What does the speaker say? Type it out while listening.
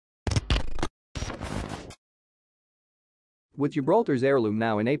With Gibraltar's Heirloom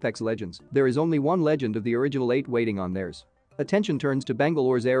now in Apex Legends, there is only one legend of the original 8 waiting on theirs. Attention turns to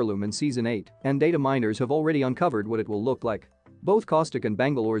Bangalore's Heirloom in Season 8, and data miners have already uncovered what it will look like. Both Caustic and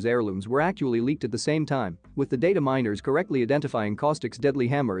Bangalore's Heirlooms were actually leaked at the same time, with the data miners correctly identifying Caustic's deadly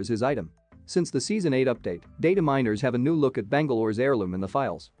hammer as his item. Since the Season 8 update, data miners have a new look at Bangalore's Heirloom in the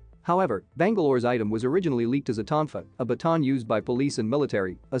files. However, Bangalore's item was originally leaked as a tonfa, a baton used by police and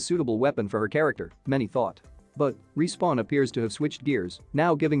military, a suitable weapon for her character, many thought. But Respawn appears to have switched gears,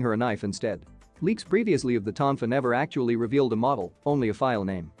 now giving her a knife instead. Leaks previously of the tonfa never actually revealed a model, only a file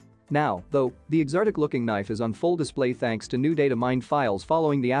name. Now, though, the exotic-looking knife is on full display thanks to new data mined files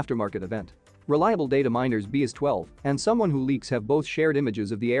following the aftermarket event. Reliable data miners BS12 and someone who leaks have both shared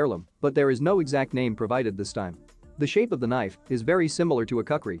images of the heirloom, but there is no exact name provided this time. The shape of the knife is very similar to a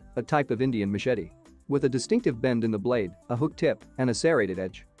kukri, a type of Indian machete. With a distinctive bend in the blade, a hook tip, and a serrated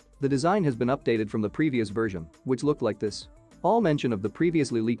edge. The design has been updated from the previous version, which looked like this. All mention of the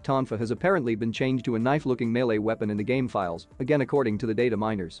previously leaked tonfa has apparently been changed to a knife-looking melee weapon in the game files, again according to the data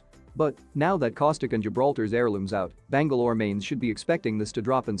miners. But, now that Caustic and Gibraltar's Heirloom's out, Bangalore mains should be expecting this to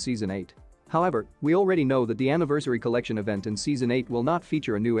drop in Season 8. However, we already know that the Anniversary Collection event in Season 8 will not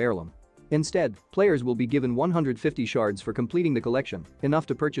feature a new heirloom. Instead, players will be given 150 shards for completing the collection, enough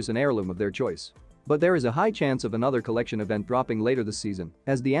to purchase an heirloom of their choice. But there is a high chance of another collection event dropping later this season,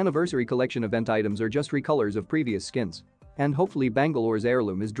 as the Anniversary Collection event items are just recolors of previous skins. And hopefully Bangalore's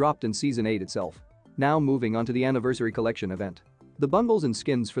Heirloom is dropped in Season 8 itself. Now moving on to the Anniversary Collection event. The bundles and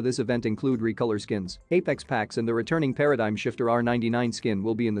skins for this event include recolor skins, Apex packs and the returning Paradigm Shifter R99 skin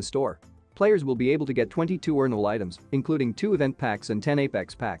will be in the store. Players will be able to get 22 earnable items, including 2 event packs and 10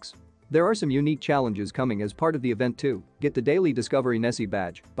 Apex packs. There are some unique challenges coming as part of the event too. Get the Daily Discovery Nessie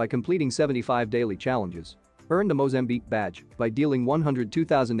badge by completing 75 daily challenges. Earn the Mozambique badge by dealing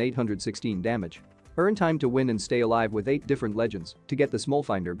 102,816 damage. Earn time to win and stay alive with 8 different legends to get the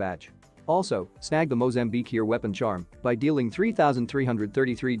Smallfinder badge. Also, snag the Mozambique here weapon charm by dealing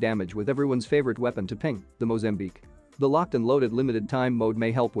 3,333 damage with everyone's favorite weapon to ping, the Mozambique. The Locked and Loaded limited time mode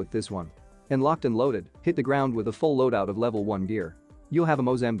may help with this one. In Locked and Loaded, hit the ground with a full loadout of level 1 gear. You'll have a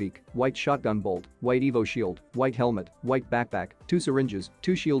Mozambique, white shotgun bolt, white Evo shield, white helmet, white backpack, 2 syringes,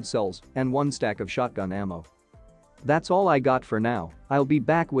 2 shield cells, and 1 stack of shotgun ammo. That's all I got for now. I'll be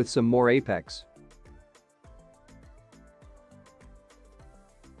back with some more Apex.